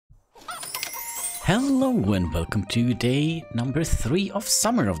Hello and welcome to day number 3 of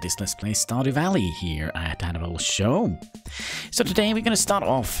summer of this Let's Play Stardew Valley here at Hanniballshow. So today we're going to start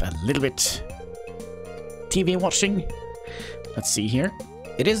off a little bit TV watching. Let's see here.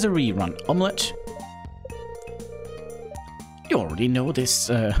 It is a rerun omelette. You already know this,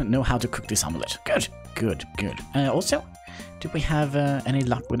 know how to cook this omelette. Good, good, good. Also, do we have any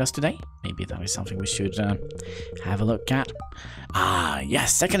luck with us today? Maybe that is something we should have a look at. Ah,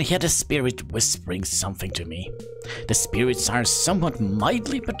 yes, I can hear the spirit whispering something to me. The spirits are somewhat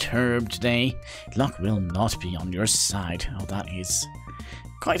mildly perturbed today. Luck will not be on your side. Oh, that is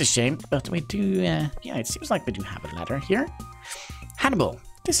quite a shame, but we do, yeah, it seems like we do have a letter here. Hannibal,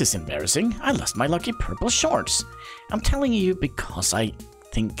 this is embarrassing. I lost my lucky purple shorts. I'm telling you because I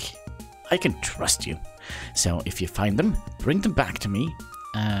think I can trust you. So if you find them, bring them back to me,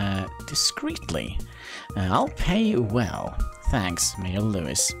 discreetly. I'll pay you well. Thanks, Mayor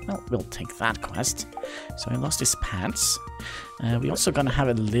Lewis. Well, we'll take that quest. So he lost his pants. We also gonna have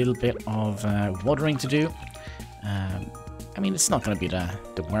a little bit of watering to do. I mean, it's not gonna be the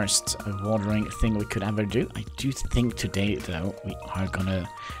worst watering thing we could ever do. I do think today, though, we are gonna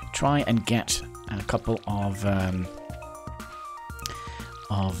try and get a couple of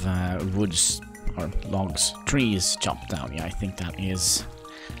woods or logs, trees chopped down. Yeah, I think that is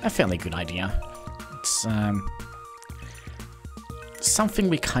a fairly good idea. It's something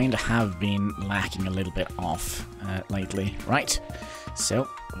we kind of have been lacking a little bit of lately, right? So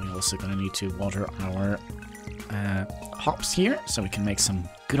we're also gonna need to water our hops here so we can make some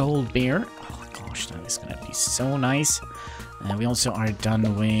good old beer. Oh gosh, that is gonna be so nice. We also are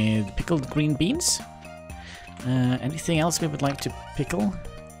done with pickled green beans. Anything else we would like to pickle?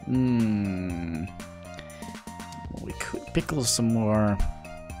 We could pickle some more.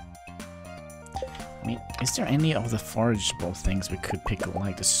 I mean, is there any of the forageable things we could pickle,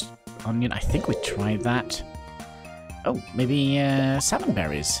 like this onion? I think we tried that. Oh, maybe salmon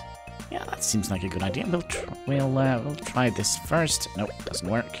berries. Yeah, that seems like a good idea. We'll try this first. Nope, doesn't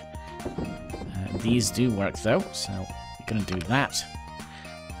work. These do work though, so we're gonna do that.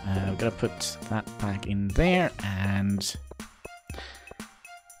 We're gonna put that back in there, and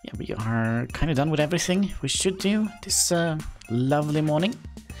yeah, we are kind of done with everything we should do this lovely morning.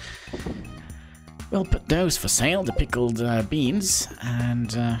 We'll put those for sale, the pickled beans,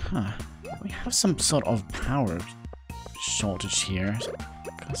 and we have some sort of power shortage here,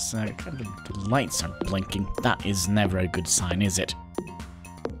 because kind of the lights are blinking. That is never a good sign, is it?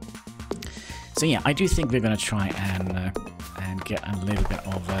 So yeah, I do think we're going to try and get a little bit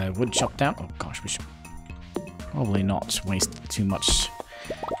of wood chopped down. Oh gosh, we should probably not waste too much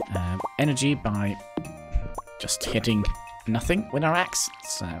energy by just hitting nothing with our axe.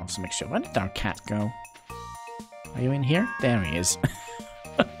 Let's also make sure. Where did our cat go? Are you in here? There he is.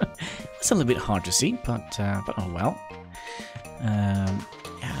 It's a little bit hard to see, but oh well.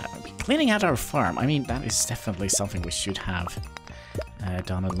 Yeah, cleaning out our farm. I mean, that is definitely something we should have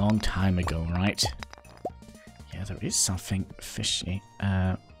done a long time ago, right? Yeah, there is something fishy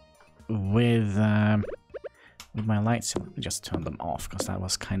with my lights. Let me just turn them off because that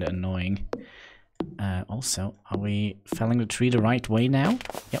was kind of annoying. Also, are we felling the tree the right way now?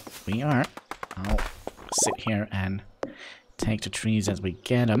 Yep, we are. I'll sit here and take the trees as we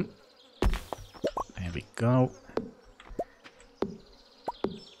get them. There we go.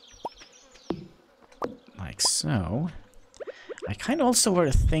 Like so. I kind of also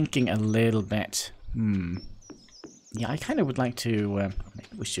were thinking a little bit. Yeah, I kind of would like to.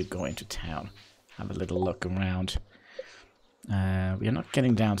 Maybe we should go into town, have a little look around. We are not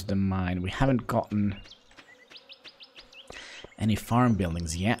getting down to the mine. We haven't gotten any farm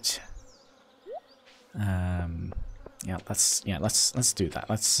buildings yet. Yeah, let's do that.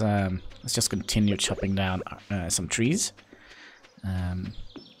 Let's just continue chopping down some trees. I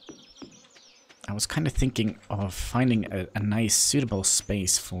was kind of thinking of finding a nice, suitable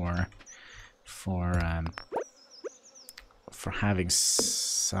space for having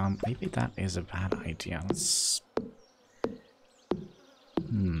some. Maybe that is a bad idea. Let's.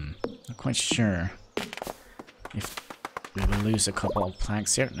 Not quite sure if we will lose a couple of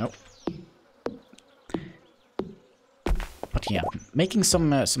planks here. Nope. But yeah, making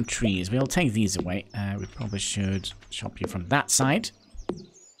some trees. We'll take these away. We probably should chop you from that side.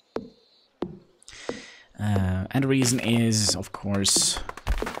 And the reason is, of course,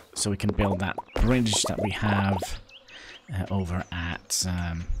 so we can build that bridge that we have over at.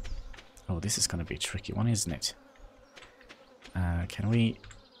 Oh, this is going to be a tricky one, isn't it? Can we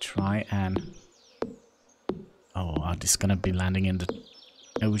try and... Oh, are this gonna be landing in the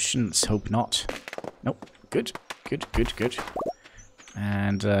ocean? Let's hope not. Nope. Good. Good, good, good.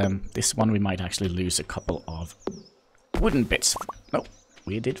 And this one we might actually lose a couple of wooden bits. No,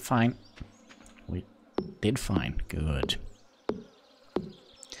 we did fine. We did fine. Good.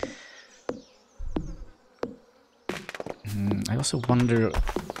 I also wonder,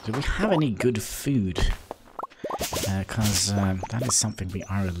 do we have any good food? Because that is something we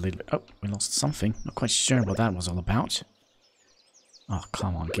are a little bit... Oh, we lost something. Not quite sure what that was all about. Oh,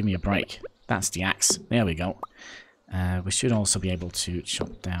 come on, give me a break. That's the axe. There we go. We should also be able to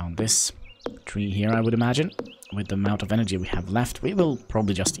chop down this tree here, I would imagine. With the amount of energy we have left, we will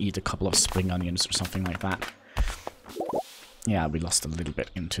probably just eat a couple of spring onions or something like that. Yeah, we lost a little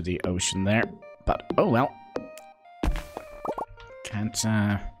bit into the ocean there. But, oh well. Can't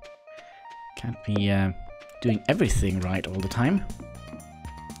be doing everything right all the time.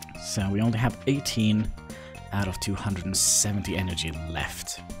 So we only have 18 out of 270 energy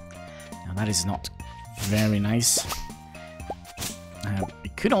left. Now that is not very nice. We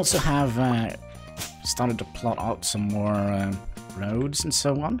could also have started to plot out some more roads and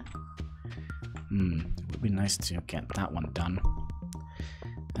so on. It would be nice to get that one done.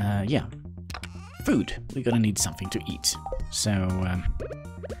 Yeah. Food. We're gonna need something to eat. So,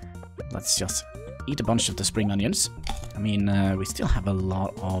 let's just eat a bunch of the spring onions. I mean, we still have a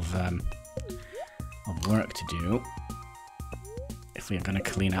lot of work to do. If we are gonna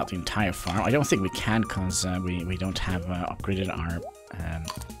clean out the entire farm. I don't think we can, because we don't have upgraded our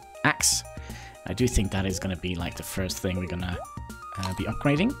axe. I do think that is gonna be like the first thing we're gonna be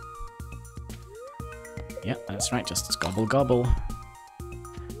upgrading. Yeah, that's right, just gobble gobble.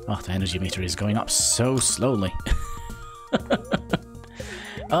 Oh, the energy meter is going up so slowly.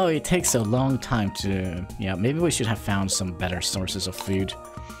 Oh, it takes a long time to... Yeah, maybe we should have found some better sources of food.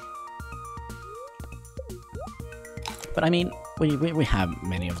 But I mean, we have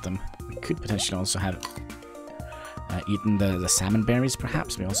many of them. We could potentially also have eaten the salmon berries,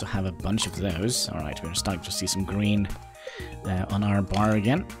 perhaps. We also have a bunch of those. Alright, we're starting to see some green on our bar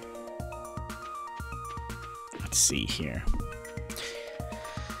again. Let's see here.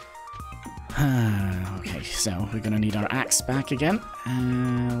 Okay, so we're gonna need our axe back again,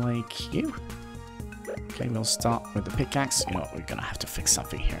 like you. Okay, we'll start with the pickaxe. You know, we're gonna have to fix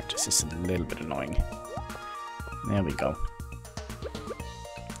something here. This is a little bit annoying. There we go.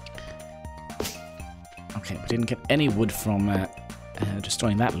 Okay, we didn't get any wood from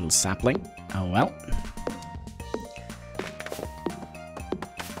destroying that little sapling. Oh well.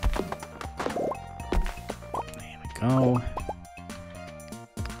 There we go.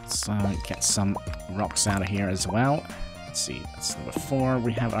 Let's get some rocks out of here as well. Let's see, that's number 4.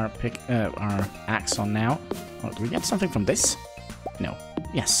 We have our our axe on now. Oh, did we get something from this? No.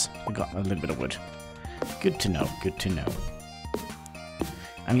 Yes, we got a little bit of wood. Good to know, good to know.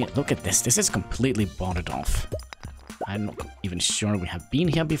 I mean, look at this. This is completely boarded off. I'm not even sure we have been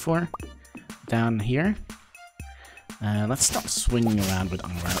here before. Down here. Let's stop swinging around with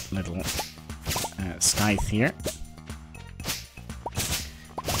our little scythe here.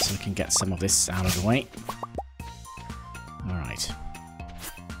 So we can get some of this out of the way. Alright.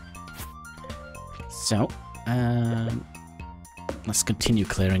 So, let's continue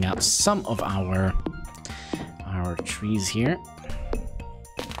clearing out some of our trees here.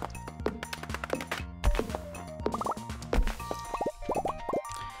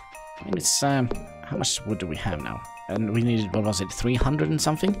 I mean, it's, how much wood do we have now? And we needed, what was it, 300 and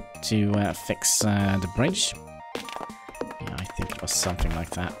something to fix the bridge? Yeah, I think it was something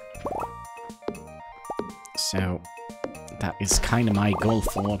like that. So, that is kind of my goal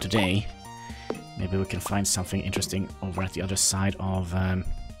for today. Maybe we can find something interesting over at the other side of that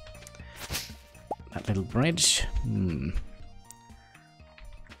little bridge. Ooh,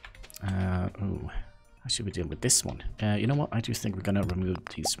 how should we deal with this one? You know what? I do think we're gonna remove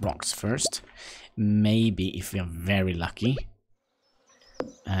these rocks first. Maybe if we are very lucky,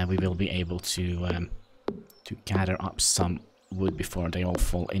 we will be able to gather up some wood before they all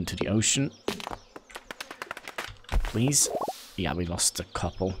fall into the ocean. Please. Yeah, we lost a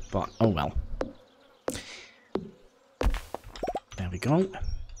couple, but oh well. There we go.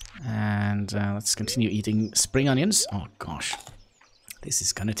 And let's continue eating spring onions. Oh gosh. This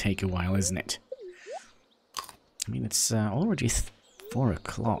is gonna take a while, isn't it? I mean, it's already 4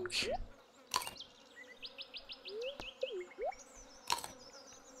 o'clock.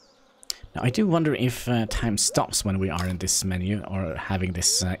 Now, I do wonder if time stops when we are in this menu or having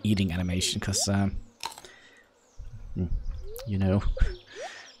this eating animation, because, you know,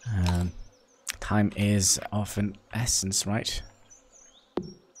 time is of an essence, right?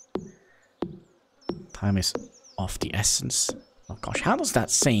 Time is of the essence. Oh gosh, how does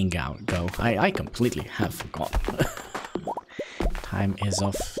that saying go? I completely have forgotten. Time is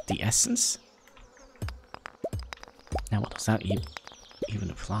of the essence. Now, what does that even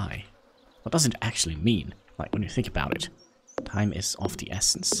apply? What does it actually mean? Like, when you think about it. Time is of the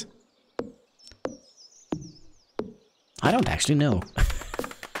essence. I don't actually know.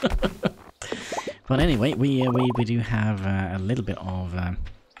 But anyway, we do have a little bit of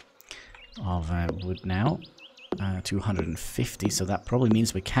wood now. 250, so that probably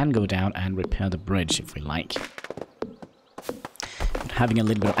means we can go down and repair the bridge if we like. But having a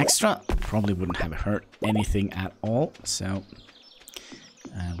little bit of extra probably wouldn't have hurt anything at all, so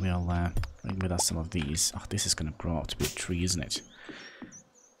we'll bring with us some of these. Oh, this is going to grow up to be a tree, isn't it?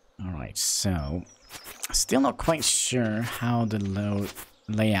 Alright, so still not quite sure how the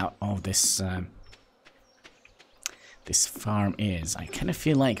layout of this this farm is. I kind of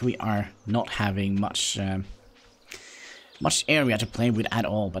feel like we are not having much area to play with at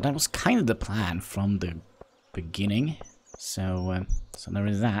all, but that was kind of the plan from the beginning. So so there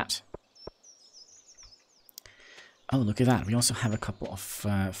is that. Oh, look at that. We also have a couple of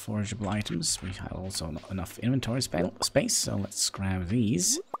forageable items. We have also not enough inventory space, so let's grab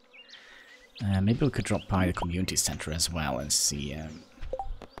these. Maybe we could drop by the community center as well and see.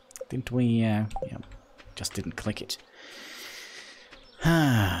 Didn't we? Yeah, just didn't click it.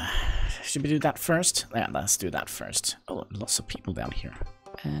 Should we do that first? Yeah, let's do that first. Oh, lots of people down here.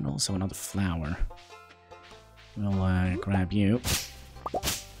 And also another flower. We'll grab you.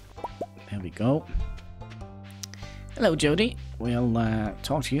 There we go. Hello, Jody. We'll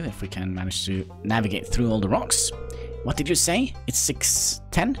talk to you if we can manage to navigate through all the rocks. What did you say? It's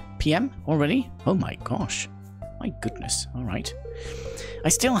 6:10 p.m. already? Oh my gosh. My goodness. Alright. I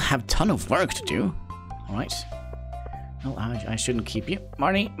still have a ton of work to do. Alright. Well, I shouldn't keep you.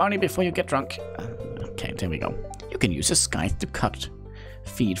 Marnie, before you get drunk. Okay, there we go. You can use a scythe to cut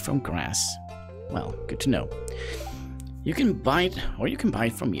feed from grass. Well, good to know. You can buy it, or you can buy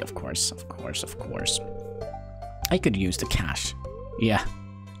it from me, of course. Of course. I could use the cash. Yeah.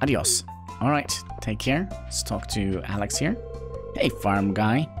 Adios. Alright, take care. Let's talk to Alex here. Hey, farm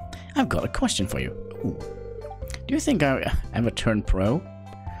guy. I've got a question for you. Ooh. Do you think I'll ever turn pro?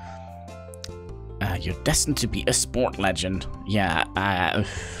 You're destined to be a sport legend. Yeah,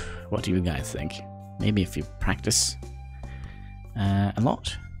 what do you guys think? Maybe if you practice a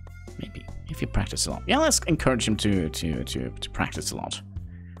lot? Maybe. If you practice a lot. Yeah, let's encourage him to practice a lot.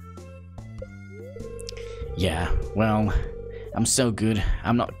 Yeah, well, I'm so good,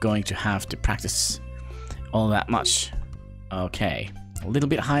 I'm not going to have to practice all that much. Okay, a little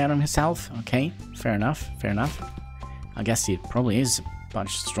bit higher on himself. Okay, fair enough. I guess he probably is a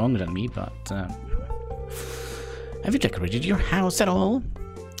bunch stronger than me, but have you decorated your house at all?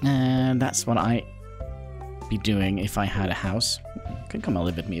 And that's what I'd be doing if I had a house. You can come and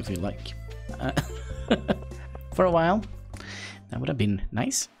live with me if you like. For a while. That would have been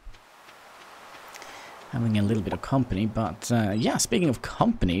nice. Having a little bit of company, but yeah, speaking of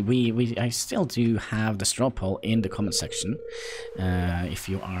company, I still do have the Strawpoll in the comment section. If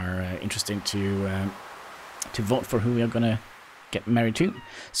you are interested to vote for who we are gonna get married to.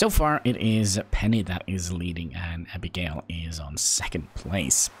 So far, it is Penny that is leading, and Abigail is on second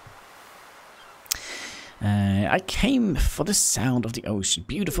place. I came for the sound of the ocean.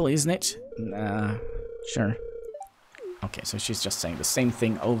 Beautiful, isn't it? Sure. Okay, so she's just saying the same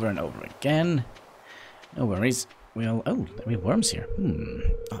thing over and over again. No worries. We'll... Oh, there are worms here.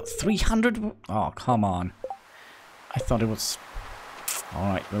 Oh, 300? Oh, come on. I thought it was...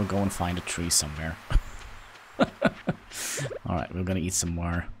 Alright, we'll go and find a tree somewhere. Alright, we're gonna eat some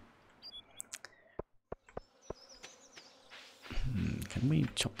more. Can we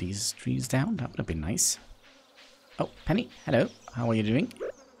chop these trees down? That would have been nice. Oh, Penny, hello. How are you doing?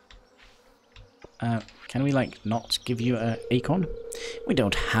 Can we, like, not give you an acorn? We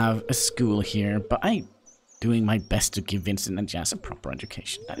don't have a school here, but I'm doing my best to give Vincent and Jazz a proper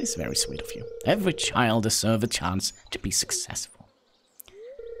education. That is very sweet of you. Every child deserves a chance to be successful.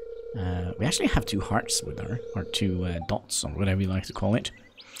 We actually have 2 hearts with her, or 2 dots, or whatever you like to call it.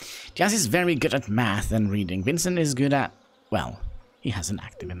 Jazz is very good at math and reading. Vincent is good at, well, he has an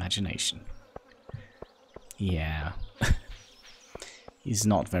active imagination. Yeah. He's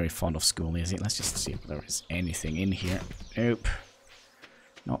not very fond of school, is he? Let's just see if there is anything in here. Nope.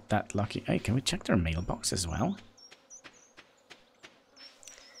 Not that lucky. Hey, can we check their mailbox as well?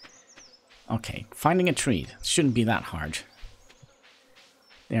 Okay, finding a tree. Shouldn't be that hard.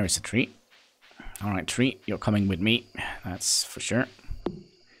 There is a tree. Alright, tree, you're coming with me. That's for sure.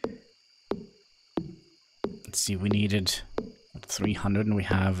 Let's see, we needed 300 and we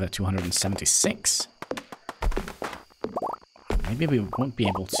have 276. Maybe we won't be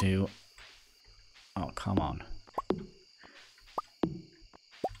able to... Oh, come on.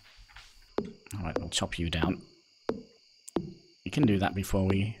 Alright, we'll chop you down. We can do that before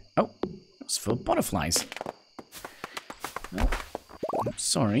we... Oh, it's full of butterflies. Oh, I'm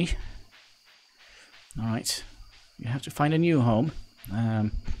sorry. Alright, you have to find a new home.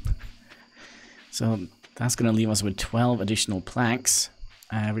 So that's going to leave us with 12 additional planks.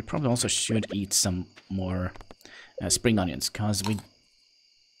 We probably also should eat some more spring onions, because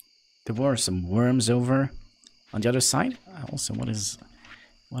there were some worms over on the other side. Also, what is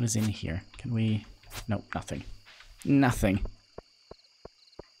in here? Can we... Nope, nothing. Nothing.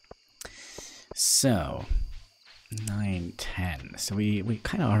 So, 9, 10. So we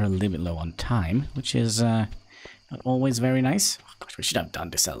kind of are a little bit low on time, which is not always very nice. Oh, gosh, we should have done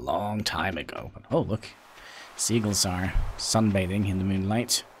this a long time ago. But, oh, look. Seagulls are sunbathing in the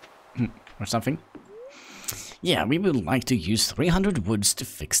moonlight. Or something. Yeah, we would like to use 300 woods to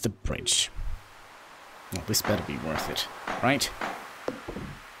fix the bridge. Well, this better be worth it, right?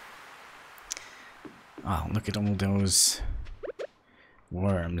 Oh, look at all those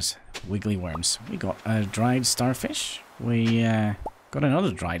worms. Wiggly worms. We got a dried starfish. We got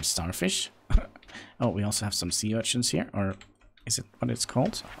another dried starfish. Oh, we also have some sea urchins here. Or is it what it's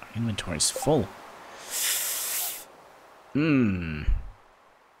called? Our inventory is full.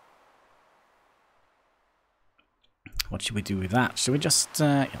 What should we do with that? Should we just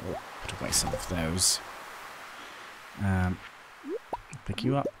yeah, we'll put away some of those? Pick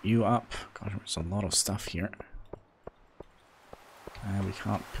you up. God, there's a lot of stuff here. We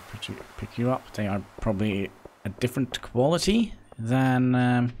can't pick you up. They are probably a different quality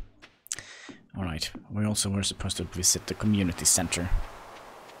than... Alright, we also were supposed to visit the community center.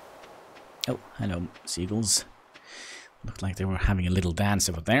 Oh, hello, seagulls. Looked like they were having a little dance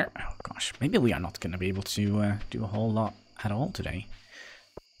over there. Oh gosh, maybe we are not going to be able to do a whole lot at all today.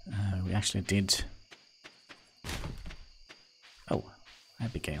 We actually did... Oh,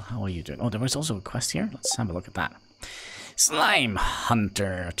 Abigail, how are you doing? Oh, there was also a quest here. Let's have a look at that. Slime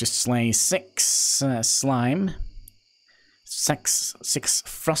Hunter. To slay 6 slime. 6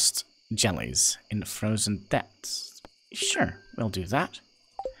 frost jellies in frozen depths. Sure, we'll do that.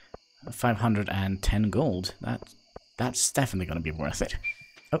 510 gold. That's definitely going to be worth it.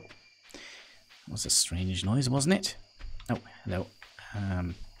 Oh, that was a strange noise, wasn't it? Oh, hello.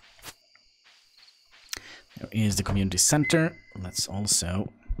 There is the community center. Let's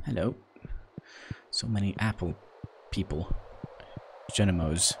also... Hello. So many apple people.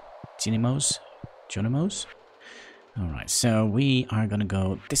 Genomos. Alright, so we are going to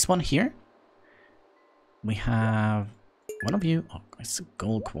go this one here. We have one of you. Oh, it's a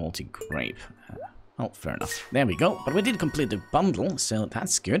gold quality grape. Oh, fair enough. There we go. But we did complete the bundle, so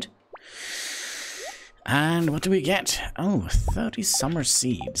that's good. And what do we get? Oh, 30 summer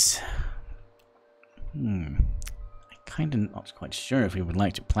seeds. I'm kind of not quite sure if we would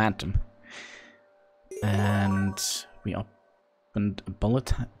like to plant them. And we opened a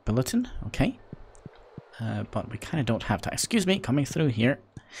bulletin. Okay. But we kind of don't have time. Excuse me, coming through here.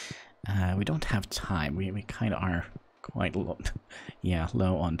 We don't have time. We kind of are quite low. Yeah,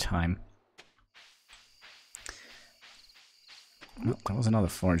 low on time. Oh, that was another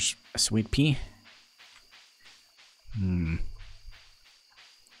forge. A sweet pea.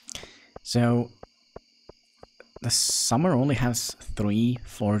 So, the summer only has 3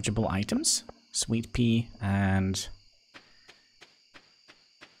 forgeable items. Sweet pea and...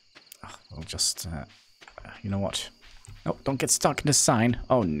 Oh, we'll just... you know what? Oh, don't get stuck in the sign.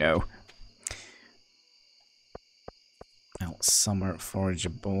 Oh, no. Well, summer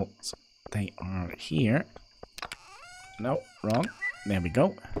forageables. They are here. No, wrong. There we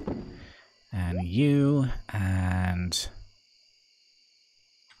go. And you, and...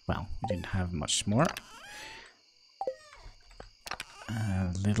 Well, we didn't have much more.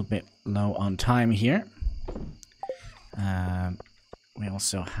 A little bit low on time here. We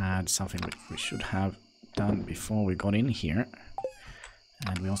also had something we should have done before we got in here.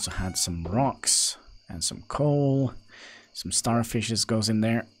 And we also had some rocks and some coal. Some starfishes goes in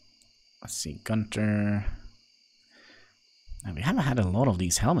there. Let's see, Gunter. And we haven't had a lot of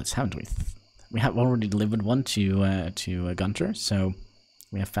these helmets, haven't we? We have already delivered one to Gunter, so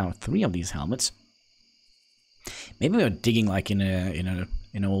we have found 3 of these helmets. Maybe we're digging like in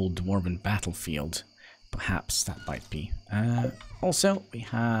an old dwarven battlefield. Perhaps that might be. Also, we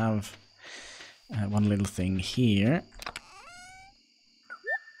have one little thing here.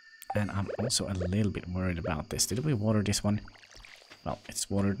 And I'm also a little bit worried about this. Did we water this one? Well, it's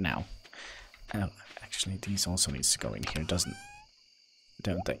watered now. Oh, actually, these also needs to go in here,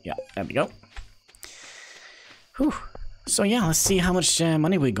 don't they? Yeah, there we go. Whew. So yeah, let's see how much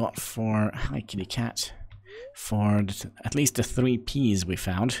money we got for... Hi, kitty cat. For at least the 3 peas we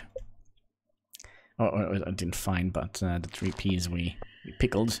found. or I didn't find, but the 3 peas we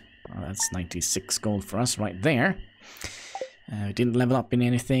pickled. That's 96 gold for us right there. We didn't level up in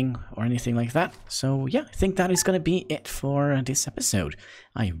anything or anything like that. So yeah, I think that is going to be it for this episode.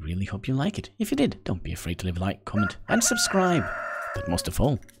 I really hope you like it. If you did, don't be afraid to leave a like, comment, and subscribe. But most of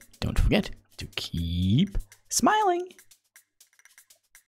all, don't forget to keep smiling.